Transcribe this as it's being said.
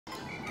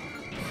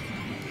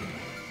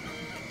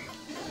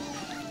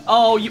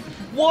Oh, you...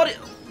 What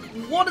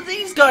are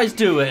these guys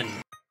doing?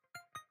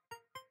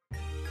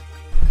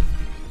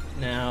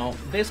 Now,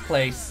 this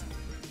place,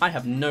 I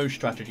have no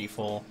strategy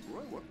for.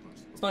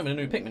 There's not even a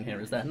new Pikmin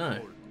here, is there? No.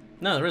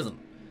 No, there isn't.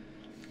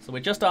 So we're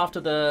just after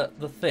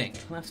the thing.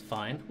 That's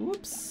fine.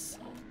 Oops.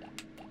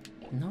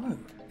 No,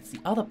 it's the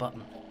other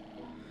button.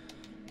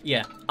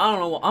 Yeah, I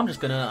don't know what. I'm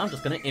just gonna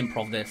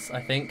improv this,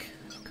 I think,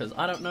 because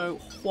I don't know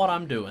what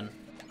I'm doing.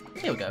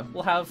 Here we go.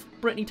 We'll have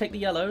Brittany take the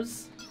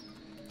yellows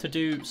to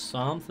do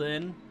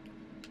something.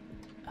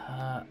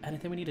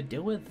 Anything we need to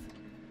deal with?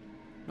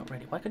 Not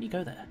really. Why can't you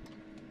go there?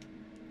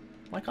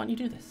 Why can't you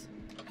do this?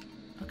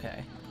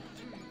 Okay.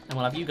 And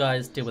we'll have you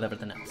guys deal with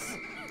everything else.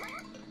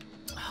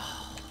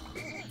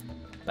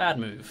 Bad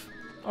move.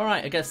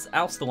 Alright, I guess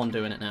Alf's the one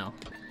doing it now.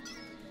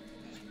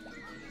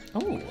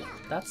 Oh,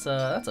 that's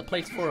a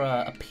place for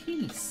a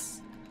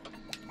piece.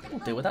 We'll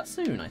deal with that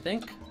soon, I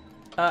think.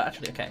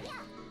 Actually, okay.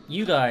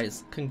 You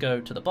guys can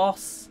go to the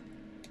boss.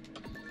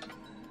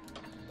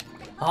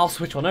 I'll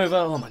switch on over.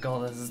 Oh my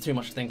god, this is too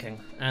much thinking.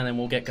 And then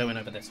we'll get going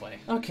over this way.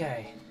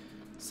 Okay.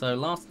 So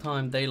last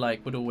time they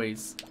would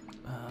always...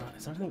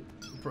 is there anything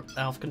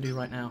Alf can do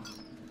right now?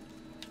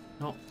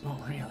 Not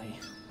really.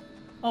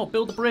 Oh,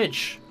 build the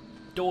bridge!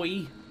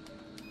 Doi!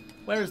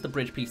 Where is the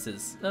bridge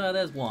pieces?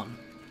 There's one.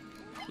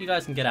 You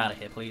guys can get out of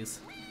here, please.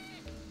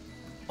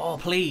 Oh,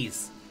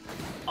 please!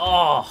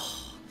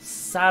 Oh!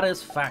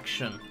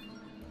 Satisfaction.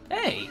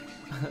 Hey!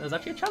 There's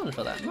actually a challenge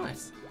for that.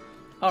 Nice.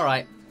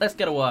 Alright, let's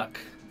get to work.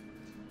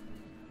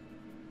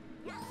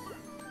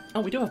 Oh,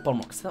 we do have bomb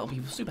rocks. That'll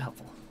be super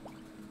helpful.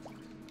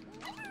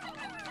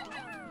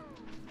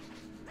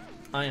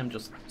 I am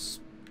just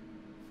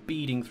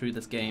speeding through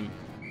this game.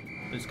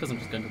 It's because I'm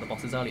just going to the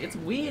bosses early. It's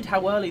weird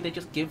how early they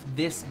just give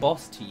this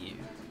boss to you.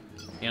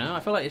 You know, I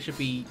feel like it should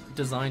be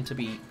designed to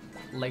be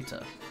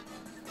later.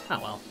 Oh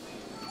well.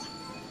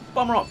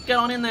 Bomb rock, get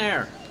on in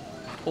there!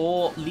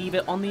 Or leave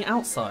it on the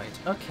outside.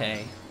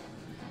 Okay.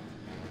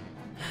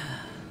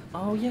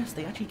 Oh yes,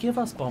 they actually give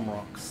us bomb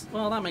rocks.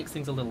 Well, that makes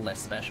things a little less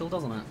special,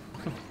 doesn't it?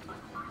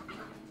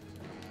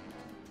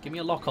 Give me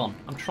a lock on.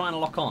 I'm trying to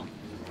lock on.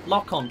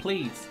 Lock on,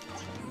 please.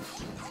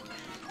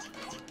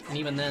 And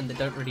even then, they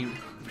don't really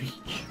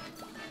reach.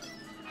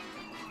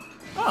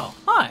 Oh,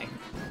 hi!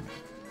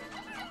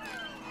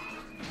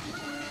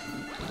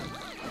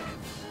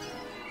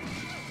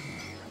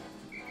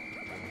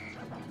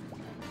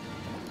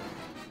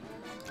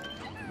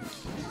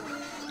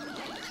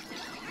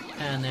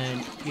 And then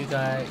you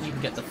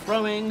can get the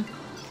throwing.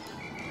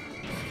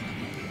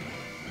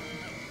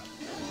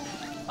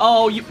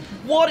 Oh,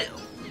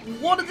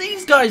 what are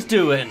these guys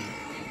doing?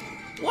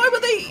 Why were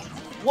they...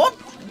 What?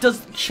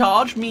 Does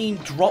charge mean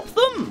drop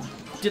them?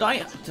 Did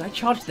I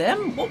charge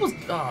them? What was...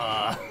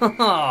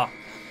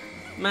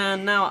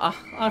 Man, now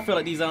I feel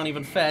like these aren't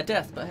even fair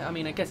deaths, but I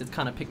mean, I guess it's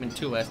kind of Pikmin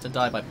 2-esque to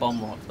die by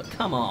bomb rocks, but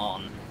come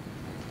on.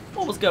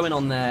 What was going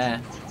on there?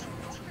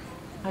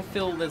 I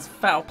feel there's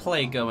foul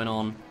play going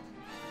on.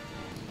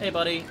 Hey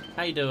buddy,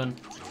 how you doing?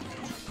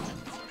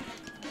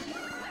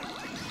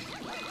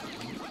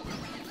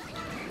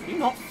 You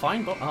not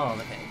fine, but oh,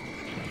 okay.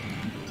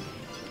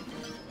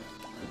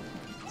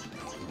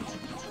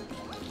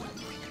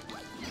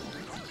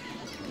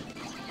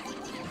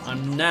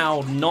 I'm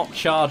now not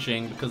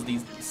charging because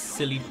these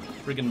silly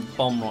friggin'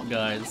 bomb rock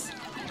guys.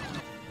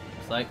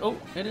 It's like, oh,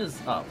 it is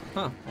up.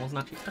 Huh, I wasn't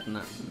actually expecting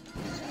that.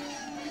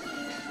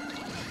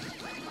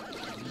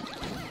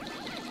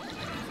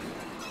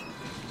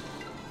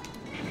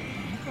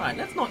 Right,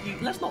 let's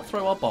not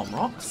throw our bomb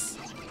rocks.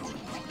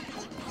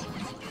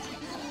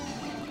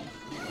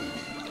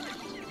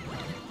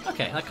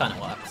 Okay, that kind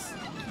of works.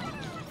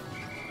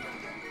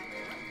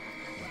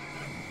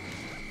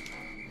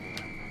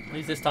 At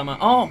least this time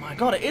oh my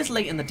god, it is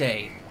late in the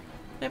day!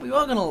 Maybe we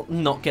are gonna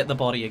not get the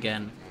body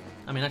again.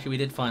 I mean, actually we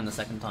did fine the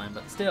second time,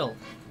 but still.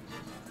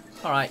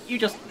 Alright, you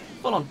just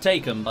full on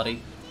take them,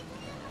 buddy.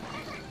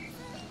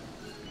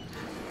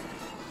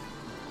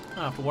 I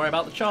don't have to worry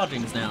about the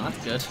chargings now,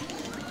 that's good.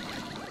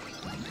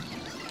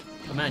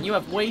 But man, you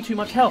have way too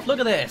much health, look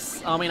at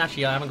this! I mean,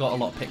 actually I haven't got a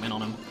lot of Pikmin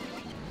on him.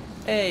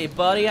 Hey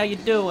buddy, how you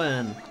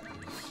doing?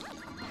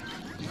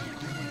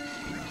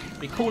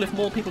 Be cool if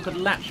more people could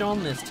latch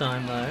on this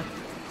time though.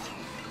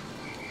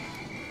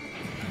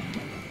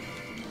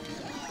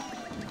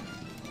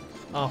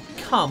 Oh,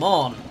 come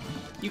on!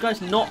 You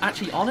guys not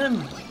actually on him?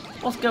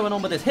 What's going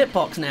on with this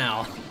hitbox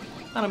now?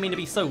 I don't mean to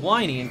be so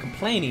whiny and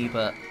complainy,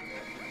 but...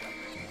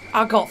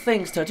 I got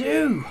things to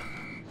do!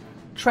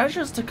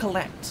 Treasures to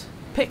collect!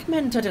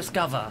 Pikmin to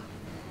discover!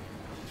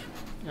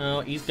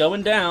 Oh, he's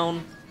going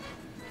down.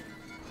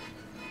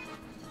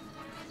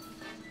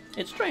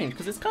 It's strange,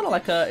 because it's kind of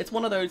like it's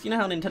one of those, you know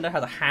how Nintendo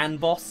has a hand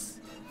boss?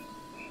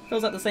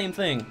 Feels like the same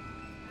thing.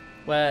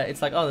 Where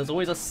it's like, oh, there's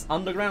always a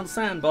underground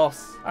sand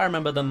boss. I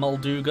remember the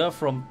Molduga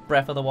from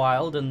Breath of the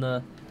Wild and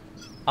the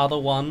other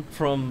one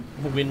from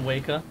Wind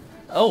Waker.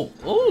 Oh,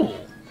 ooh!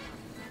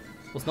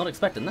 Was not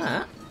expecting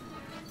that.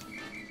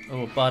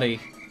 Oh,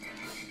 buddy.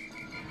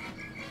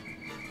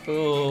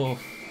 Oh.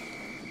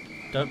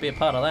 Don't be a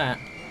part of that.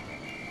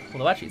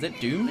 Although actually, is it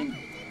dooming?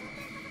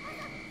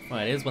 Well,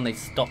 it is when they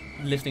stop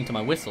listening to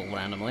my whistle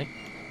randomly.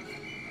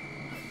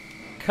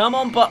 Come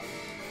on, but...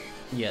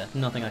 Yeah,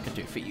 nothing I can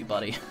do for you,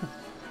 buddy.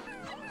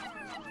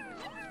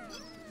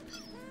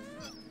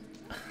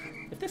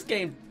 If this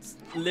game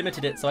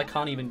limited it so I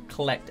can't even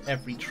collect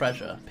every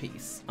treasure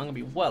piece, I'm gonna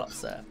be well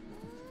upset.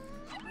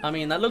 I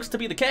mean, that looks to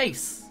be the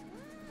case.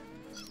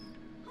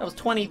 That was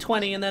 20,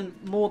 20, and then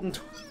more than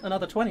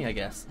another 20, I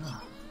guess.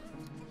 Oh,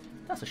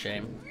 that's a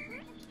shame.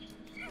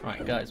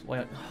 Right, guys,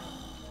 wait.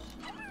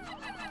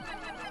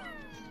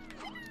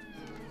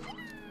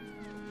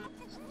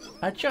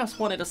 I just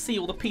wanted to see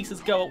all the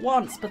pieces go at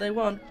once, but they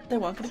weren't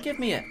going to give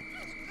me it.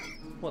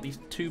 What, these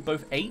two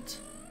both 8?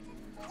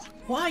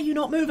 Why are you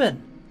not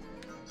moving?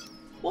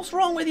 What's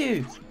wrong with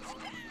you?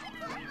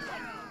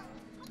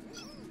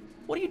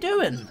 What are you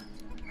doing?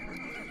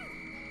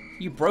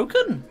 You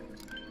broken?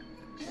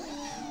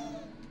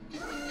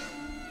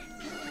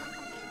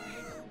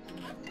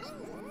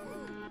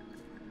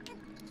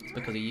 It's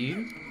because of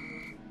you?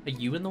 Are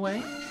you in the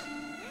way?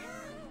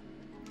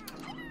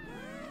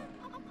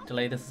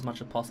 Delay this as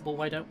much as possible,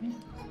 why don't we?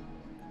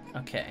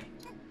 Okay.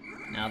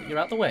 Now that you're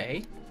out the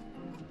way...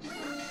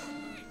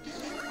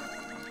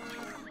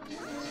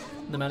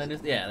 The melon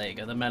is... Yeah, there you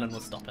go. The melon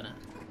was stopping it.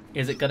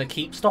 Is it going to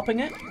keep stopping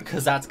it?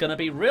 Because that's going to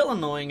be real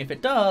annoying if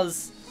it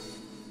does.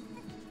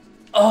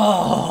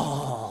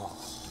 Oh!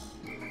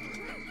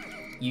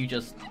 You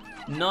just...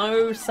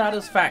 No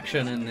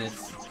satisfaction in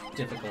this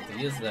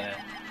difficulty, is there?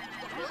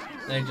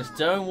 They just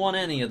don't want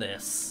any of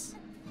this.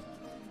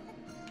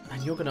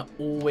 And you're going to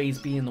always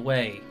be in the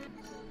way.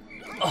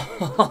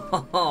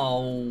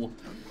 Oh!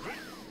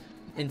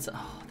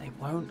 Oh, they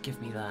won't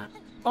give me that.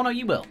 Oh no,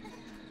 you will.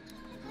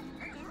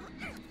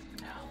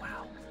 Oh,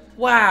 wow.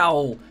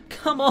 Wow!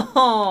 Come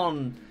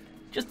on!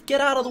 Just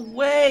get out of the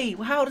way!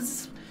 How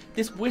does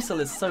this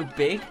whistle is so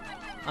big?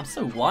 I'm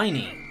so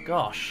whiny.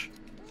 Gosh.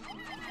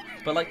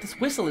 But like, this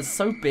whistle is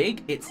so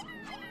big, it's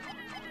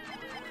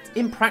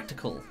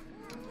impractical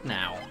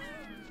now.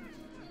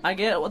 I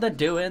get what they're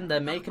doing, they're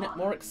making it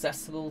more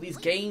accessible. These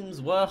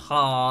games were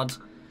hard,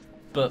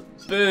 but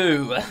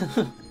boo!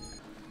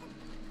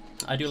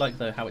 I do like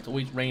though how it's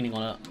always raining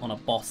on a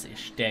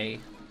boss-ish day.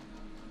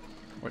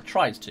 Or it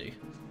tries to.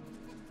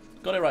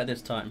 Got it right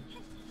this time.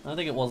 I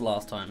think it was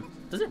last time.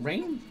 Does it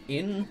rain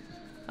in...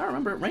 I don't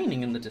remember it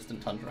raining in the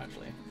distant tundra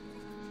actually.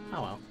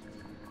 Oh well.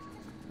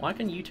 Why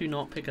can you two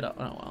not pick it up?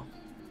 Oh well.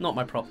 Not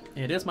my problem.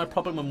 It is my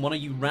problem when one of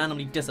you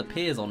randomly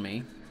disappears on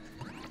me.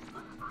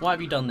 Why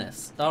have you done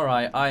this?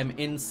 Alright, I'm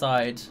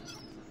inside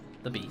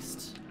the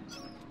beast.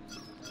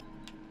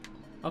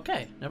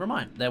 Okay, never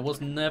mind. There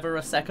was never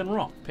a second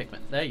rock, Pikmin.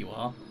 There you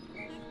are.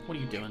 What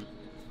are you doing?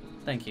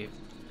 Thank you.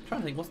 I'm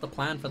trying to think, what's the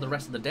plan for the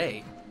rest of the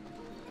day?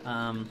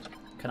 Can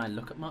I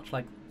look at much?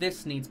 Like,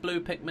 this needs blue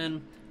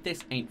Pikmin.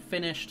 This ain't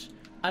finished.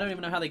 I don't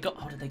even know how they got...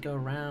 Oh, did they go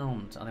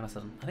around? Oh, they must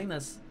have... I think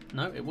there's...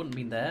 No, it wouldn't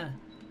be there.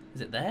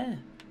 Is it there?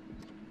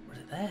 Or is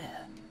it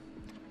there?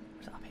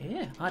 Is it up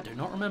here? I do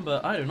not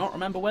remember. I do not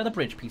remember where the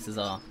bridge pieces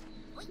are.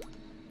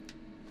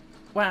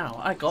 Wow,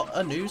 I got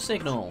a new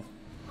signal.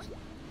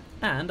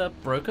 And a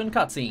broken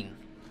cutscene.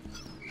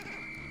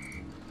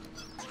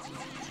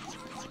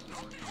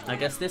 I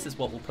guess this is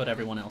what will put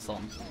everyone else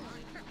on.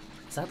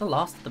 Is that the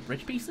last of the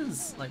bridge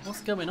pieces? Like,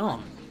 what's going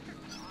on?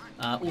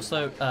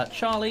 Also,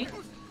 Charlie,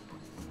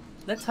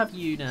 let's have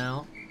you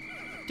now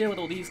deal with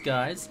all these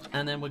guys,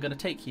 and then we're going to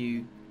take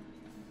you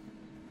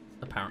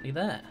apparently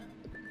there.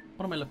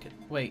 What am I looking?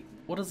 Wait,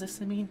 what does this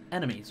mean?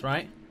 Enemies,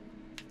 right?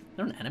 Is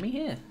there an enemy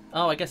here?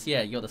 Oh, I guess,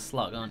 yeah, you're the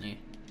slug, aren't you?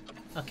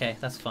 Okay,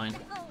 that's fine.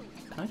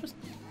 Can I just...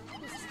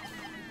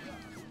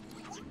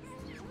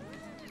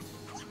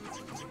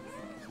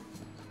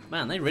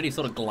 Man, they really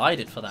sort of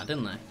glided for that,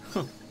 didn't they?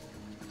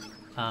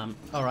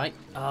 Alright.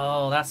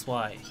 Oh, that's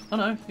why. Oh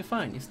no, you're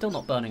fine. You're still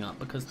not burning up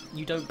because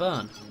you don't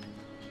burn.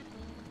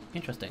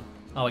 Interesting.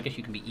 Oh, I guess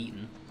you can be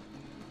eaten.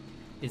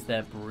 Is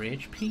there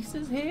bridge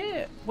pieces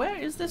here? Where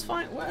is this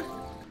fight? Where?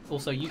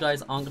 Also, you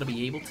guys aren't going to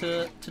be able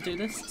to do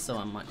this, so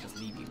I might just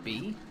leave you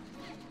be.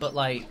 But,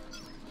 like,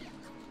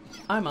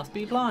 I must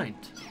be blind.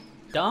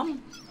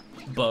 Dumb?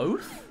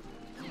 Both?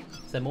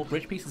 Is there more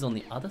bridge pieces on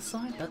the other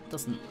side? That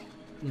doesn't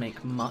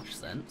make much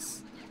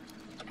sense.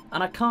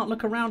 And I can't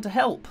look around to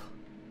help.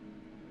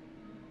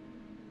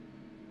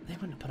 They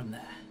wouldn't have put them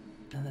there.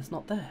 And it's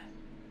not there.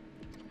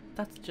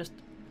 That's just...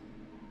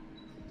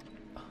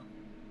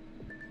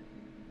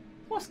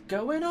 What's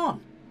going on?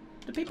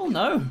 Do people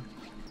know?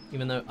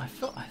 Even though I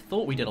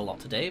thought we did a lot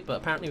today, but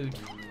apparently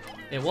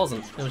it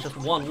wasn't. It was just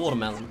one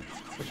watermelon.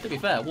 Which, to be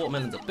fair,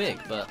 watermelons are big,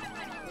 but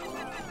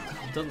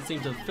it doesn't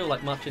seem to feel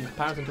like much in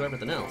comparison to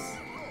everything else.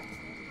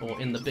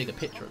 Or in the bigger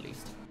picture, at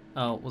least.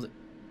 Oh, was it...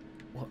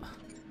 What?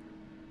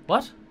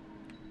 What?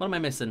 What am I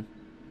missing?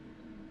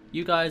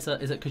 You guys are...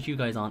 Is it because you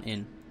guys aren't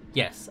in?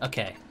 Yes,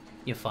 okay.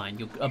 You're fine.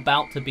 You're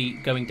about to be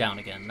going down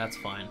again. That's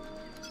fine.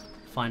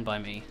 Fine by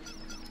me.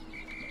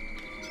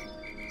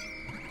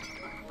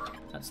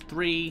 That's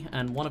 3,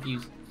 and one of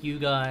you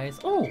guys...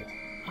 Oh!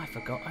 I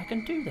forgot I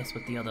can do this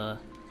with the other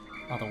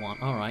one.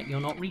 Alright,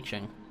 you're not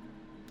reaching.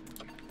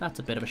 That's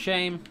a bit of a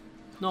shame.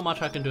 Not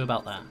much I can do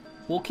about that.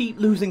 We'll keep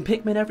losing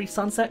Pikmin every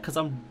sunset because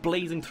I'm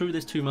blazing through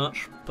this too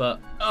much,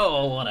 but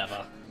oh,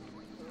 whatever.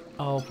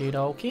 Okie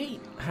dokie.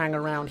 Hang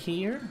around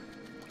here.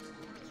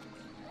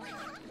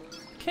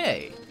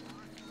 Okay.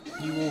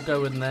 You all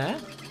go in there.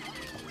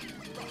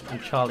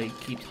 And Charlie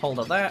keeps hold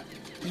of that.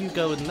 You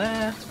go in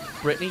there.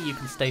 Brittany, you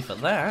can stay for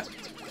that.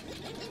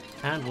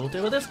 And we'll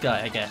do with this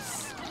guy, I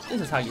guess.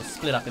 This is how you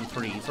split up in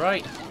threes,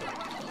 right?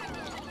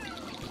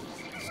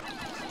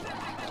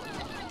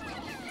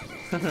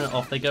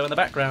 Off they go in the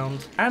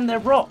background. And they're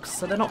rocks,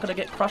 so they're not going to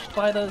get crushed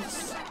by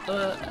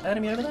the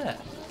enemy over there.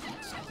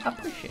 I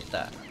appreciate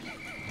that.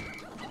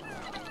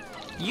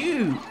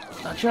 You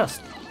are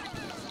just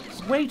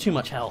way too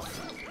much health.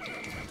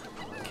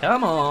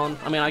 Come on.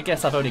 I mean, I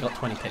guess I've only got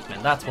 20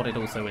 Pikmin. That's what it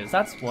also is.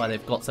 That's why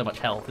they've got so much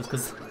health, is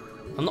because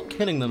I'm not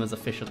killing them as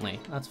efficiently.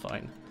 That's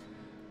fine.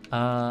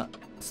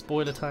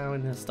 Spoiler tile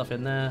and there's stuff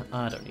in there.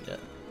 I don't need it.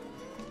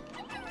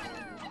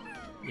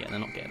 Yeah, they're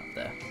not getting up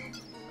there.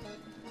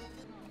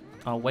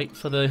 I'll wait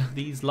for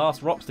these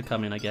last rocks to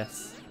come in, I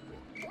guess.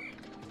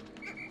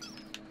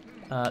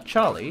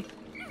 Charlie,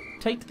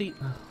 take the...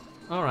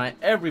 Alright,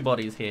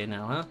 everybody's here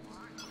now,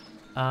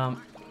 huh?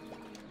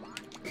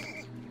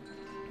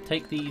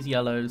 Take these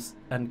yellows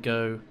and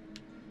go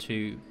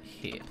to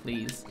here,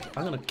 please.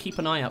 I'm going to keep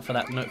an eye out for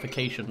that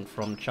notification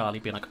from Charlie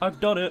being like, I've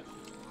done it!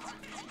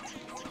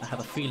 I have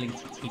a feeling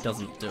he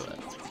doesn't do it.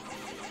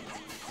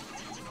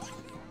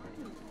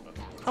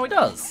 Oh, he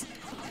does!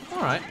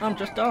 Alright, I'm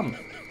just dumb.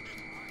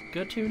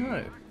 Good to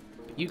know.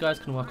 You guys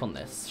can work on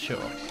this, sure.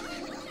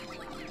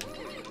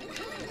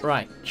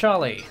 Right,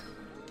 Charlie.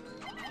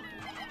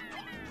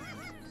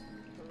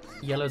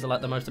 Yellows are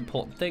like the most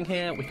important thing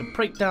here. We can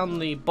break down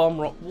the bomb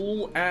rock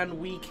wall and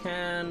we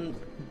can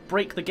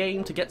break the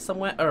game to get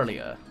somewhere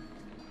earlier.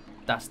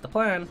 That's the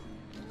plan.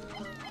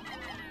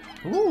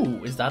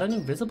 Ooh, is that an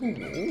invisible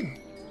wall?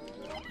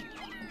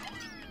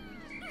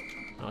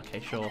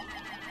 Okay, sure.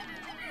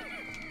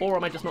 Or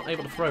am I just not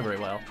able to throw very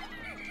well?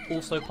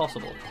 Also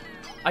possible.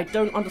 I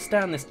don't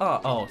understand this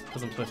art. Oh,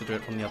 because I'm supposed to do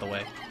it from the other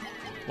way.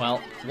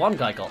 Well, one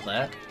guy got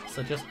there,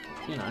 so just,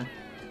 you know.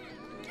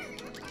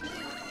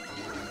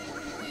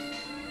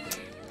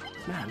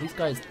 Man, these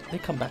guys, they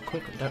come back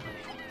quickly, don't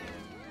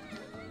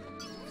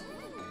they?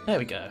 There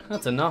we go.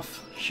 That's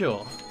enough.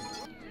 Sure.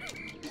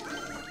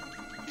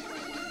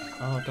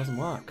 Oh, it doesn't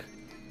work.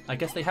 I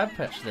guess they have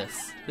patched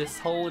this. This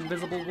whole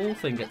invisible wall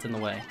thing gets in the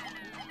way.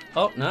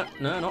 Oh, no,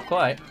 not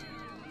quite.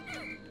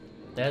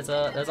 There's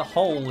a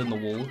hole in the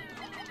wall.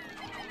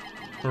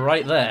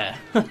 Right there.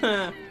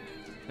 Now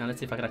let's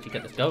see if I can actually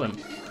get this going.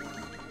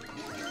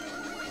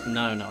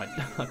 No,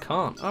 I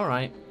can't.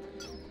 Alright.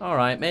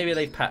 Alright, maybe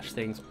they've patched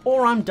things.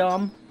 Or I'm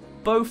dumb.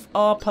 Both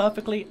are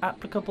perfectly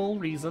applicable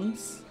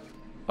reasons.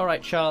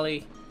 Alright,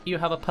 Charlie. You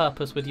have a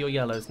purpose with your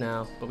yellows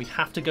now, but we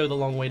have to go the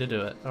long way to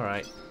do it.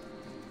 Alright.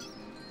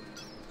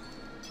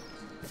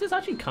 This is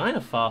actually kind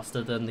of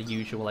faster than the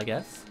usual, I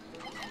guess.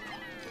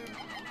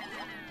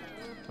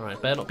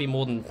 Alright, better not be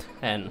more than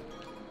 10.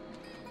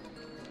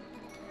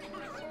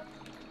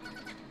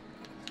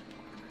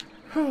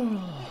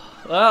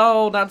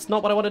 Oh, that's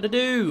not what I wanted to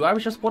do. I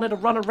just wanted to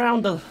run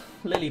around the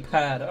lily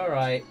pad.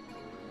 Alright.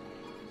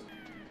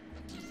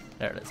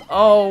 There it is.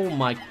 Oh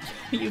my...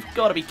 You've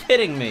got to be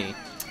kidding me.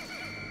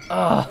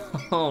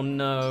 Oh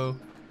no.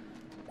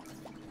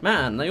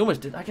 Man, they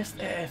almost did... I guess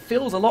it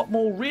feels a lot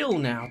more real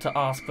now to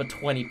ask for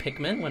 20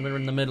 Pikmin when we're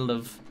in the middle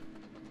of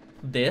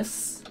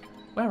this.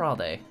 Where are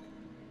they?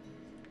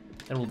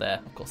 They're all there.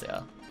 Of course they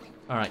are.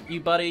 Alright,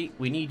 you buddy.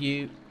 We need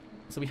you.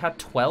 So we had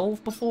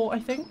 12 before, I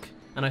think?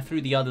 And I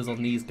threw the others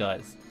on these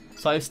guys.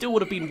 So I still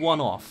would have been one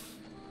off.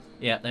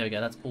 Yeah, there we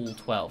go. That's all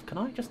 12. Can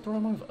I just throw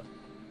them over?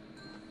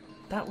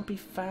 That would be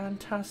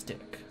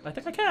fantastic. I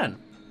think I can.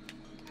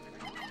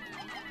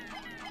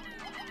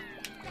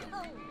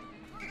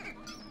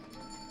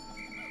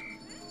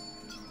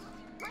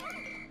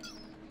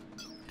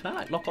 Can I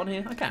like lock on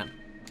here? I can.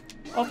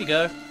 Off you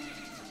go.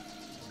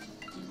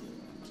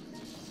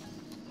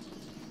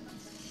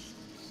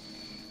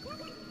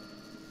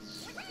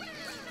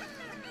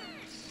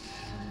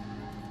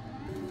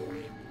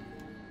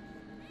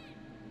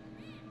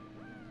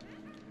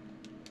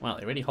 Well,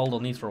 they really hold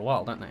on these for a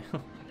while, don't they?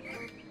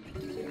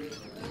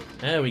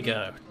 There we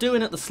go.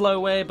 Doing it the slow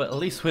way, but at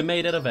least we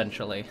made it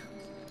eventually.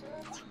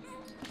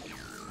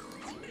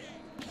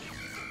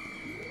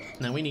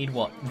 Now we need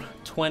what?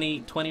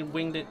 20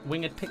 winged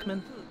Pikmin?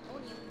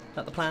 Is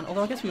that the plan?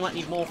 Although I guess we might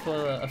need more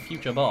for a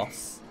future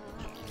boss.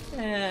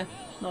 Eh,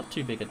 not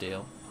too big a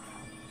deal.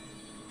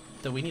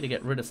 Though we need to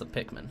get rid of some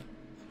Pikmin.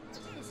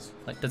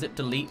 Like, does it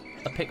delete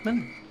a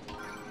Pikmin?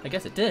 I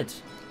guess it did.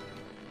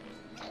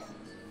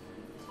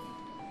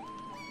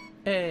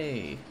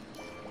 Hey.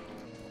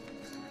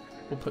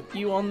 We'll put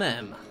you on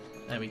them.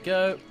 There we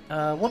go.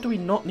 What do we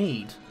not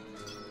need?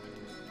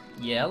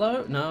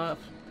 Yellow? No,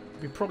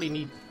 we probably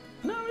need...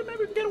 No, maybe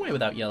we can get away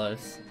without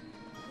yellows.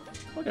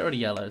 We'll get rid of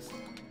yellows.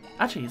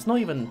 Actually, it's not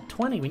even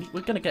 20.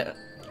 We're going to get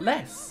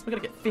less. We're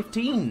going to get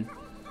 15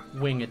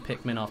 winged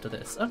Pikmin after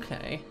this.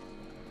 Okay.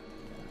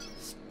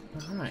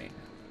 Alright.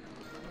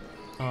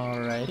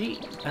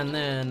 Alrighty. And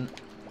then...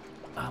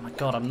 Oh my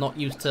god, I'm not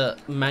used to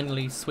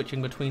manually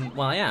switching between...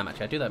 Well, I am,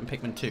 actually. I do that in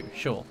Pikmin 2,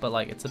 sure. But,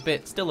 like, it's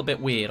still a bit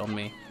weird on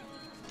me.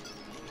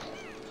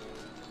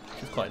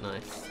 Which is quite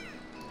nice.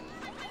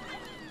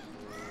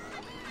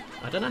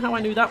 I don't know how I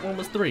knew that one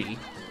was 3.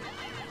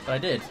 But I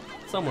did.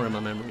 Somewhere in my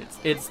memory.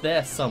 It's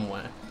there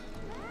somewhere.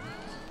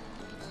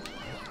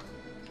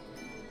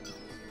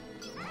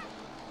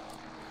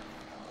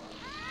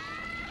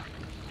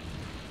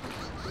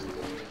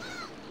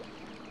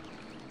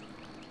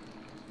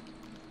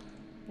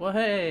 Well,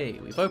 hey,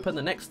 we've opened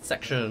the next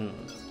section.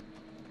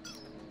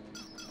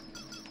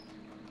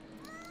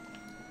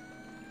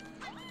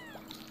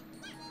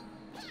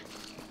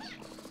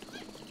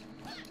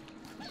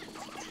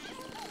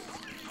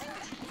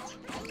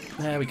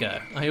 There we go.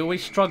 I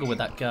always struggle with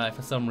that guy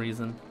for some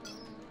reason.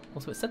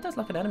 Also, it said there's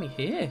like an enemy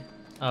here.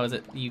 Oh, is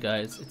it you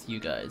guys? It's you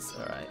guys.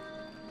 Alright.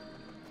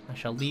 I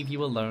shall leave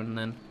you alone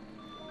then.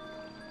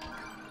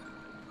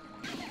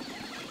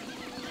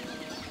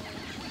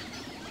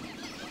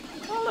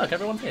 Oh look,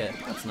 everyone's here.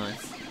 That's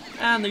nice.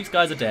 And these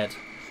guys are dead.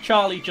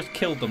 Charlie just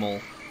killed them all.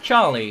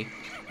 Charlie,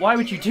 why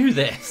would you do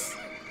this?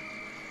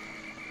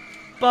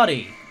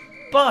 Buddy!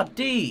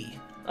 Buddy!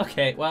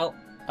 Okay, well,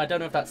 I don't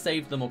know if that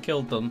saved them or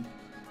killed them.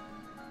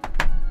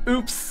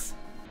 Oops!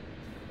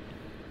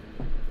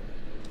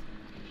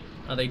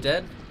 Are they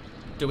dead?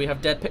 Do we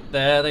have dead pick?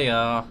 There they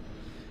are.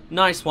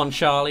 Nice one,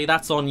 Charlie.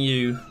 That's on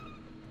you.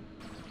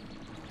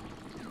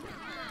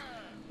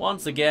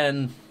 Once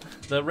again,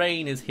 the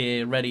rain is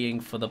here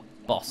readying for the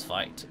boss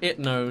fight. It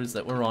knows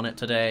that we're on it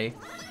today.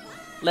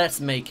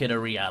 Let's make it a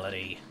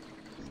reality.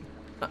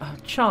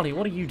 Charlie,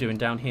 what are you doing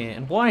down here?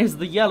 And why is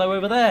the yellow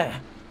over there?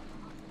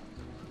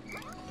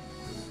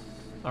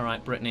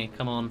 Alright, Brittany,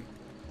 come on.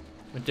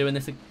 We're doing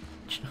this again.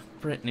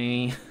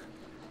 Brittany.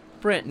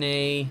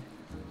 Brittany.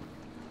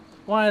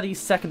 Why are these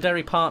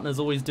secondary partners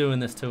always doing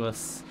this to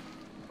us?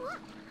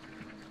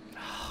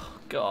 Oh,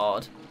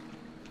 God.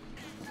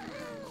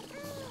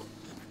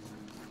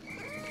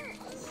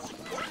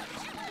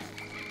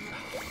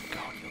 Oh,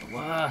 God, you're the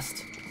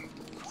worst.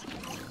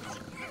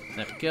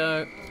 There we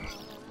go.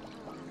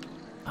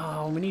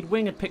 Oh, we need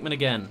winged Pikmin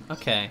again.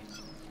 Okay.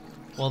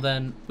 Well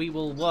then, we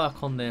will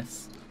work on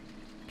this.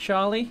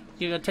 Charlie,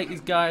 you're gonna take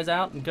these guys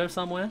out and go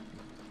somewhere?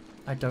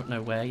 I don't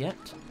know where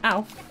yet.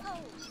 Alf,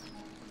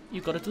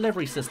 you've got a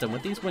delivery system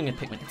with these winged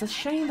Pikmin. It's a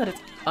shame that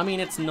it's... I mean,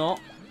 it's not,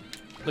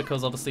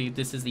 because obviously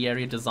this is the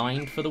area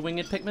designed for the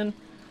winged Pikmin.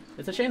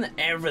 It's a shame that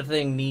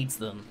everything needs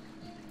them.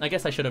 I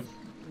guess I should have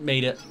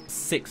made it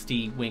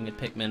 60 winged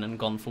Pikmin and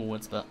gone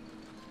forwards, but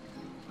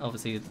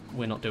obviously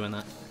we're not doing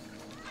that.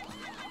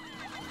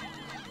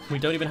 We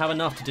don't even have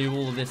enough to do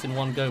all of this in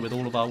one go with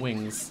all of our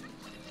wings.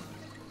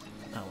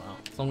 Oh well,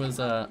 as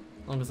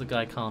long as the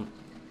guy can't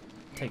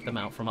take them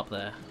out from up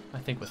there, I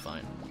think we're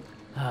fine.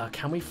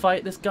 Can we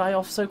fight this guy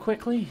off so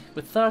quickly?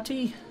 With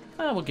 30?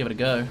 We'll give it a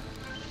go.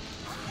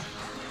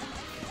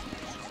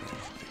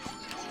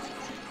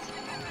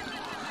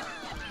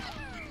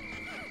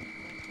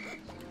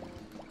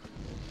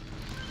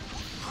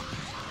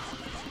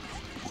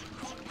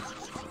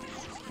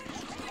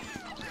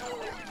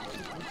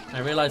 I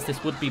realised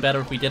this would be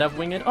better if we did have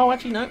winged. Oh,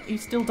 actually no, he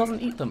still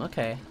doesn't eat them.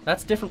 Okay,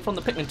 that's different from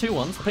the Pikmin 2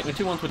 ones. The Pikmin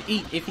 2 ones would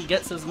eat if he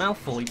gets his mouth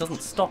full. He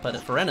doesn't stop at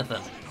it for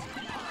anything.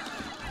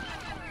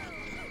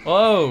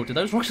 Whoa, did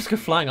those rocks just go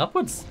flying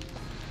upwards?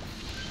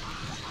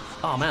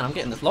 Oh man, I'm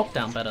getting this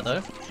lockdown better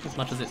though. As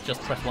much as it's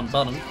just press one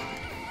button.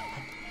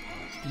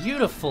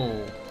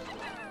 Beautiful.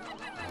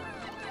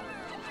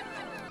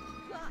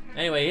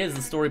 Anyway, here's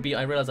the story beat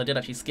I realised I did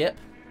actually skip.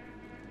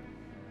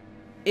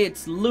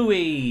 It's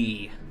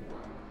Louis.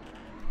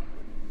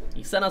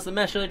 He sent us a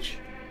message.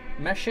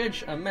 A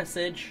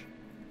message.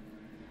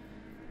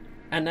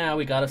 And now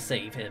we gotta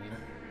save him.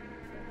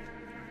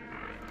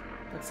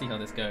 Let's see how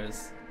this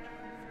goes.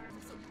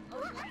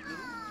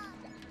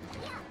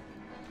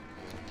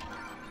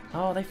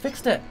 Oh, they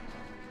fixed it.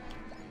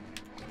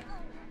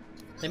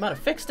 They might have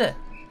fixed it.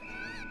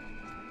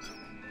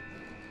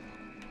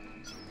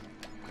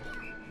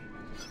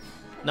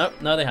 Nope,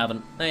 no they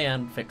haven't. They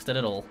haven't fixed it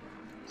at all.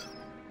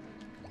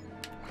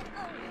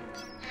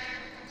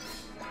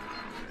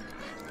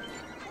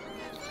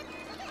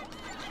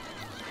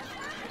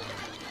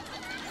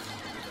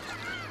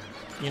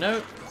 You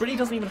know, Brittany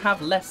doesn't even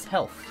have less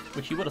health,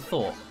 which you would have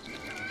thought.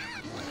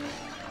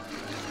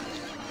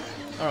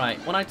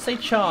 Alright, when I say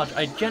charge,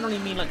 I generally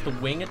mean like the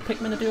winged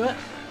Pikmin to do it.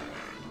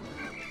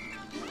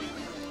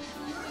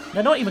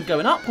 They're not even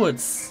going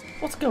upwards!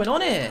 What's going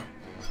on here?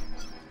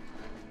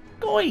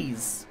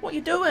 Guys, what are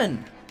you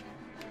doing?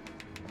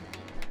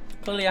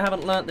 Clearly I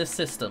haven't learnt this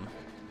system.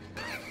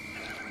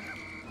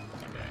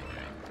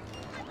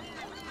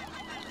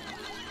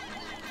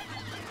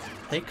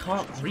 They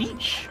can't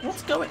reach?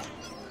 What's going...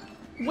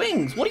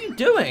 Wings, what are you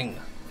doing?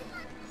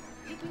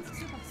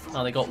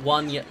 Oh, they got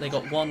one. Yet they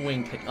got one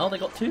wing pick. Oh, they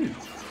got two.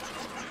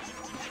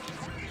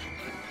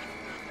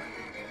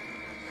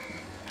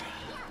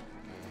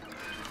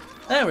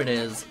 There it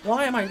is.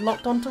 Why am I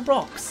locked onto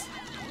rocks?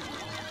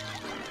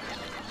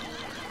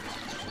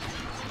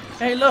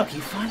 Hey look, he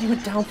finally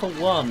went down for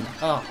one.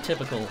 Ah, oh,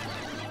 typical.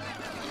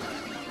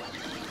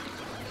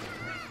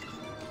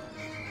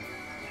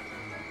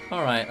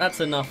 Alright, that's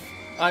enough.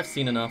 I've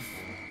seen enough.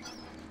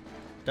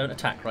 Don't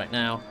attack right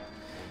now.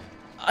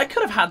 I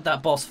could have had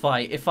that boss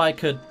fight if I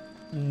could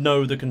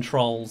know the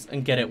controls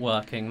and get it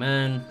working,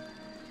 man.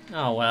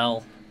 Oh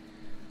well.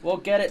 We'll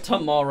get it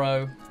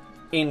tomorrow.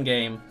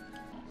 In-game.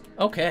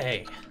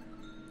 Okay.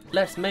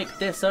 Let's make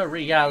this a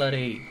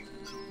reality.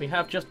 We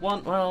have just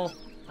one... Well,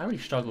 I really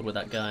struggled with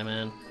that guy,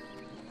 man.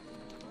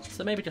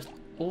 So maybe just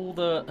all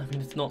the... I mean,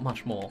 it's not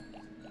much more.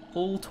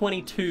 All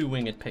 22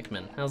 winged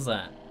Pikmin. How's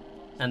that?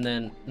 And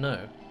then, no.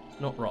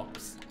 Not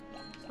rocks.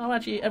 Oh,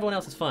 actually, everyone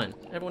else is fine.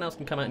 Everyone else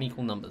can come out in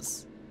equal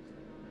numbers.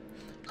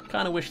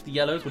 Kind of wish the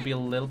yellows would be a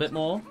little bit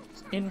more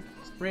in,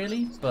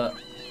 really, but...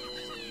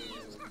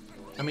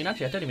 I mean,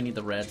 actually, I don't even need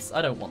the reds.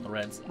 I don't want the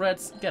reds.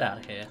 Reds, get out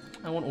of here.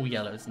 I want all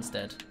yellows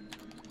instead.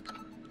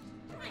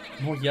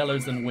 More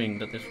yellows than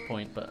winged at this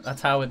point, but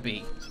that's how it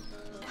be.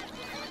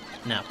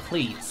 Now,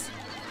 please.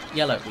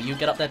 Yellow, will you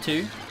get up there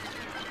too?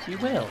 You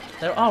will.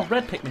 There are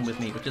red Pikmin with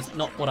me, which is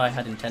not what I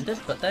had intended,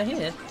 but they're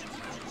here.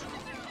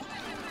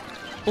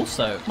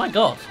 Also, my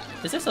god,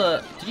 is this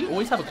a... Did you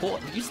always have a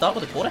quarter... Did you start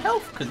with a quarter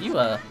health? Because you,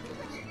 that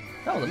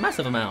was a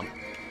massive amount.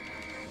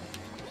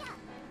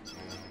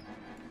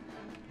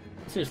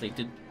 Seriously,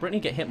 did Brittany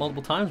get hit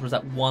multiple times, or was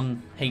that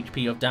 1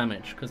 HP of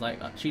damage? Because, like,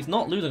 she's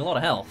not losing a lot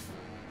of health.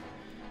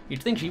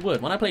 You'd think she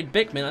would. When I played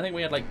Pikmin, I think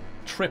we had, like,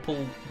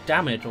 triple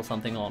damage or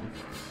something on.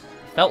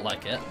 Felt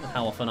like it,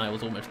 how often I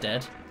was almost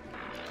dead.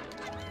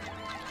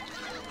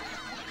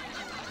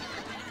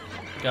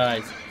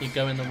 Guys, you're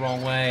going the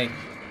wrong way.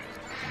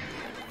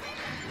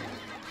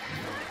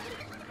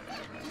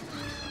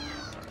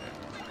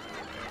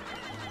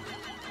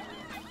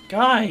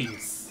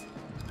 Guys!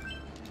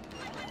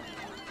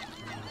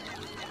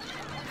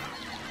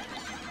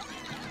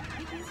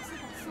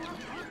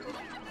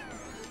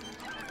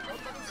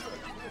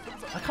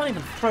 I can't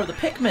even throw the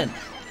Pikmin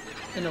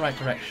in the right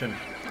direction.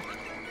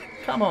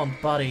 Come on,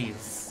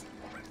 buddies.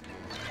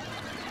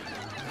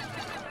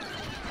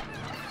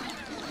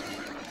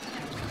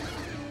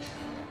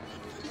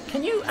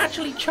 Can you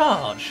actually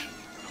charge?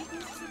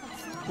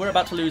 We're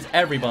about to lose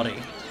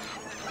everybody.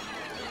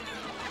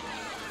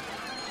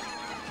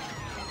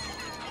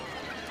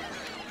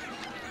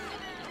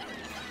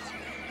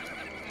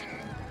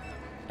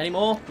 Any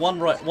more?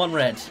 One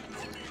red.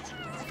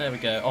 There we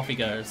go. Off he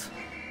goes.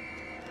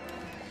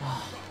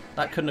 Oh,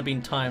 that couldn't have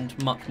been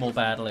timed much more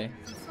badly.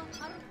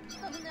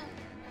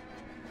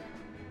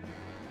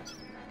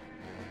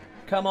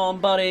 Come on,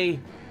 buddy.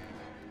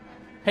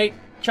 Hey,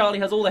 Charlie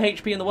has all the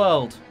HP in the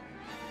world.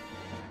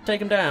 Take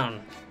him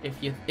down,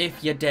 if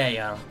you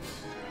dare.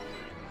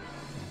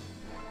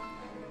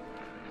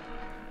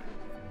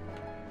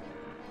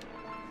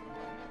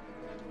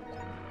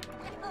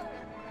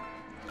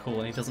 Cool,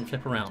 and he doesn't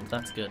flip around.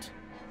 That's good.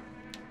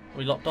 Are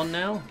we locked on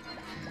now?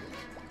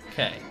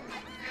 Okay.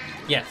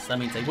 Yes, that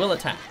means they will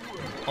attack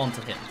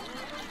onto him.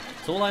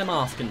 That's all I'm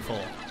asking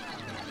for.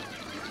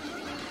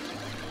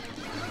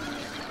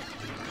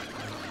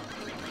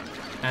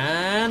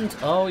 And...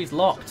 oh, he's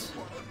locked.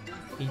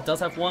 He does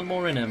have one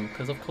more in him,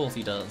 because of course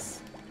he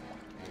does.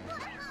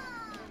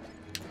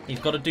 He's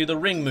got to do the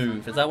ring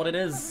move. Is that what it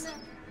is?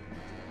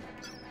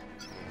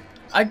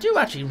 I do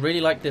actually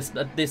really like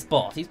this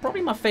boss. He's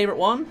probably my favourite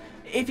one.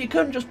 If you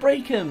couldn't just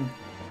break him,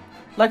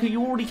 like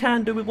you already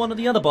can do with one of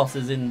the other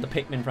bosses in the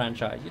Pikmin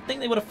franchise. You'd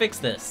think they would have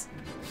fixed this.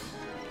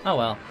 Oh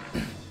well.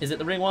 Is it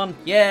the ring one?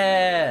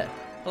 Yeah!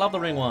 I love the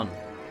ring one.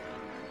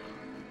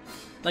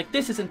 Like,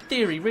 this is in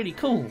theory really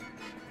cool.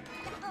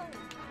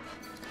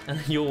 And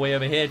you're way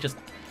over here just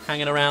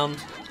hanging around,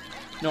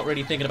 not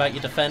really thinking about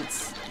your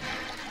defense.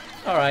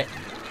 Alright.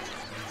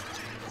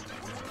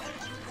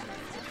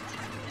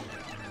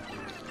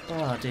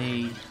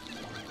 Buddy.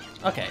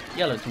 Okay,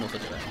 yellows can also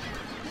do it.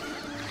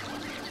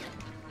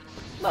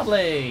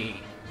 Lovely!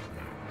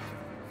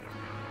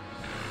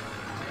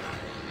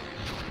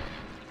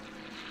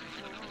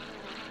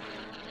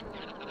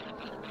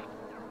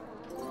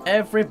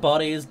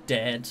 Everybody is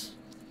dead.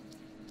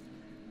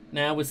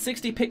 Now, with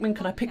 60 Pikmin,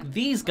 can I pick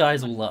these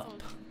guys all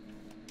up?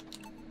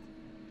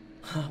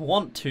 I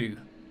want to.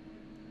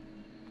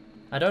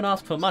 I don't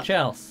ask for much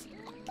else.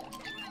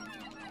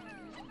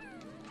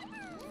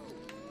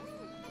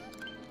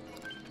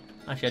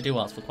 Actually, I do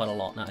ask for quite a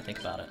lot now I think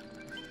about it.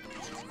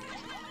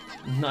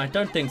 No, I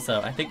don't think so.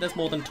 I think there's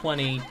more than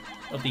 20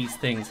 of these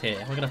things here.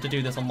 We're gonna have to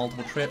do this on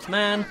multiple trips.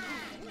 Man,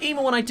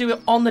 even when I do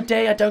it on the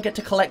day, I don't get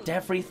to collect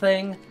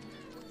everything.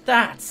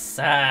 That's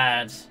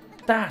sad.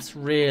 That's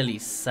really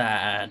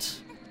sad.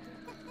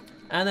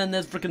 And then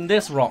there's frickin'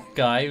 this rock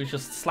guy who's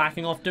just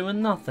slacking off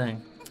doing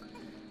nothing.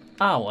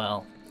 Ah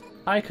well.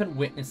 I could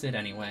witness it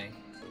anyway.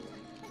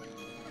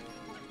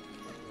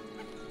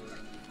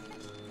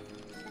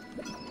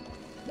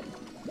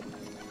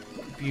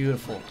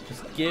 Beautiful.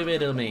 Just give it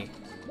to me.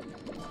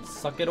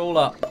 Suck it all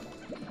up.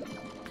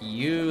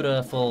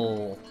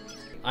 Beautiful.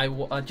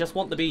 I just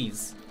want the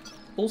bees.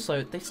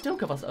 Also, they still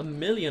give us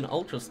 1,000,000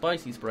 ultra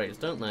spicy sprays,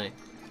 don't they?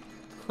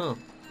 Huh.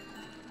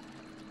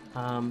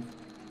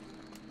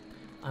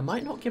 I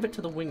might not give it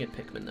to the winged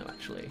Pikmin though,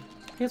 actually.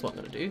 Here's what I'm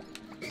gonna do.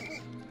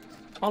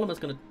 Oliver's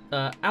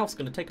gonna, Alf's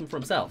gonna take them for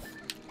himself.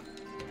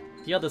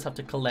 The others have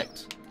to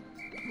collect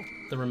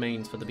the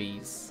remains for the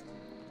bees.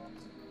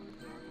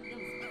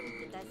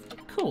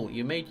 Cool,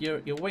 you made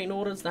your waiting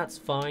orders, that's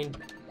fine.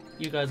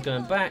 You guys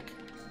going back.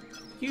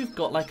 You've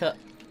got like a...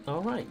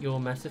 Alright, your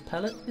massive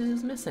pellet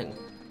is missing.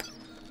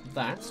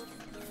 That's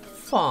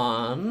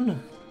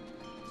fun.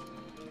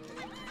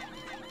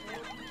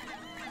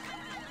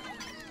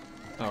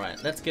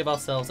 Alright, let's give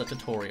ourselves a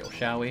tutorial,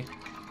 shall we?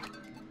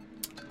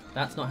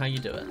 That's not how you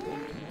do it.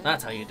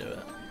 That's how you do it.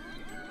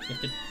 You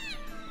have to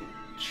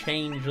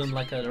change them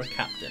like a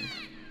captain.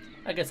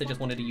 I guess they just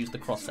wanted to use the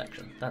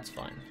cross-section. That's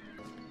fine.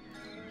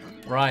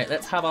 Right,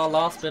 let's have our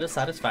last bit of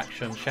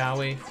satisfaction, shall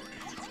we?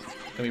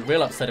 Gonna be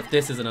real upset if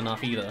this isn't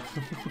enough either.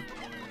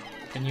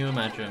 Can you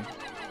imagine?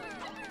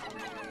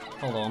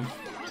 Hold on.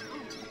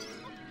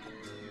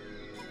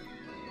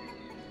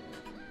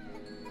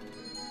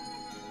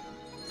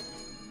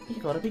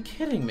 You gotta be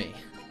kidding me.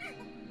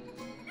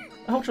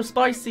 Ultra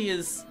Spicy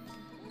is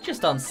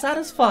just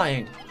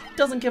unsatisfying. It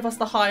doesn't give us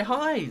the high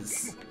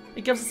highs.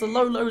 It gives us the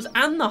low lows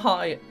and the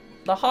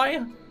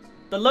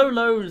low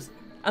lows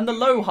and the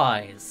low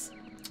highs.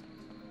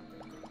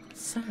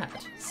 Sad.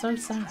 So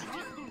sad.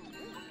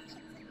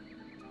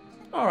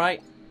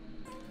 Alright.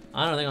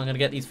 I don't think I'm gonna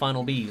get these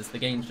final bees. The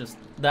game's just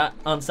that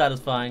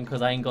unsatisfying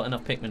because I ain't got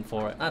enough Pikmin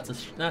for it. That's a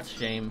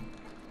shame.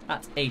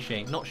 That's a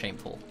shame, not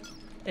shameful.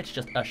 It's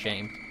just a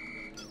shame.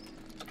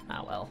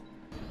 Ah well.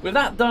 With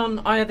that done,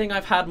 I think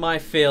I've had my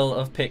fill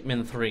of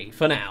Pikmin 3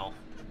 for now.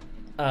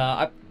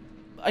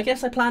 I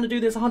guess I plan to do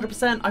this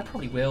 100%. I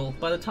probably will.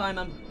 By the time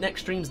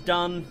next stream's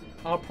done,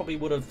 I probably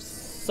would have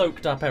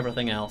soaked up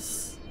everything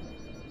else.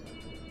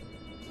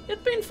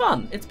 It's been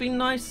fun. It's been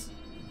nice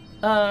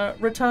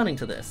returning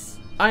to this.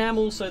 I am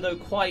also, though,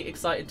 quite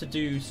excited to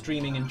do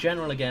streaming in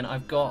general again.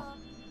 I've got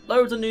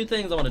loads of new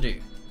things I want to do.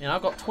 You know,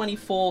 I've got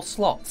 24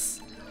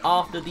 slots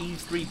after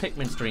these 3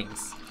 Pikmin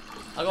streams.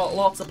 I've got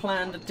lots of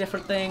planned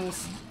different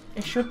things.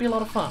 It should be a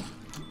lot of fun.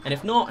 And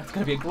if not, it's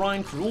going to be a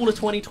grind through all of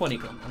 2020.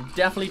 I'm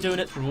definitely doing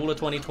it through all of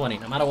 2020,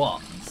 no matter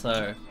what.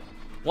 So,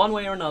 one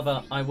way or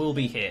another, I will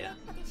be here.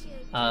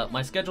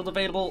 My schedule's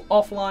available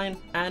offline,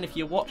 and if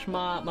you watch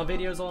my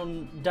videos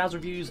on Dazz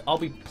Reviews, I'll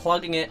be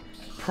plugging it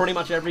pretty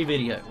much every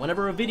video.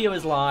 Whenever a video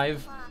is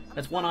live,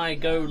 that's when I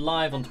go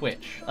live on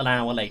Twitch an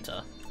hour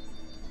later.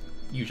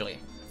 Usually.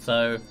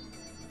 So,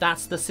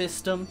 that's the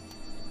system.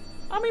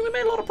 I mean, we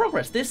made a lot of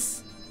progress.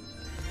 This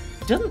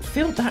doesn't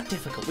feel that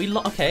difficult. We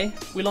lost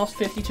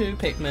 52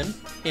 Pikmin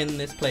in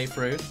this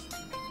playthrough.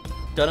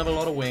 Don't have a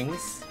lot of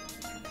wings.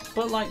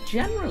 But, like,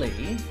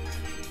 generally,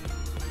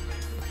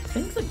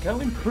 things are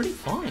going pretty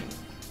fine.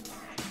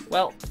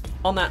 Well,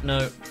 on that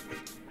note,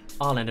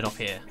 I'll end it off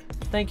here.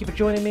 Thank you for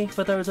joining me,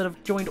 for those that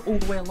have joined all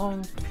the way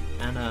along,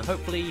 and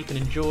hopefully you can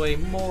enjoy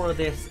more of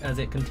this as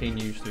it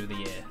continues through the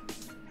year.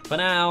 For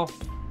now,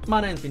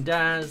 my name's been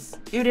Dazz,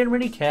 you didn't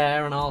really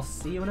care, and I'll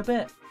see you in a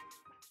bit.